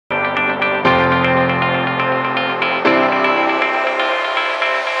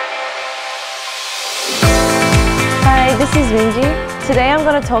Minjee. Today I'm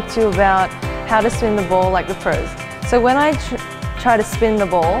going to talk to you about how to spin the ball like the pros. So when I try to spin the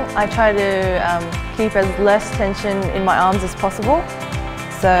ball, I try to keep as less tension in my arms as possible.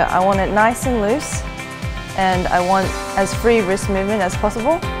 So I want it nice and loose, and I want as free wrist movement as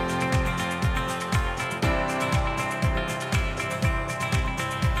possible.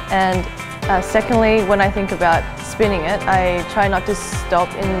 And secondly, when I think about spinning it, I try not to stop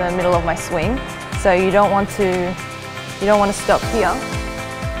in the middle of my swing. So you don't want to stop here.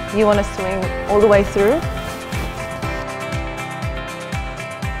 You want to swing all the way through.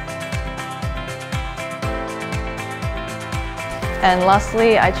 And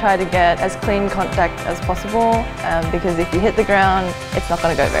lastly, I try to get as clean contact as possible because if you hit the ground, it's not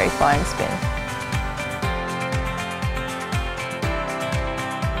going to go very far in spin.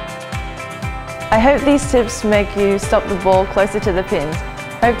 I hope these tips make you stop the ball closer to the pins.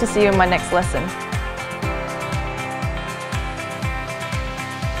 Hope to see you in my next lesson.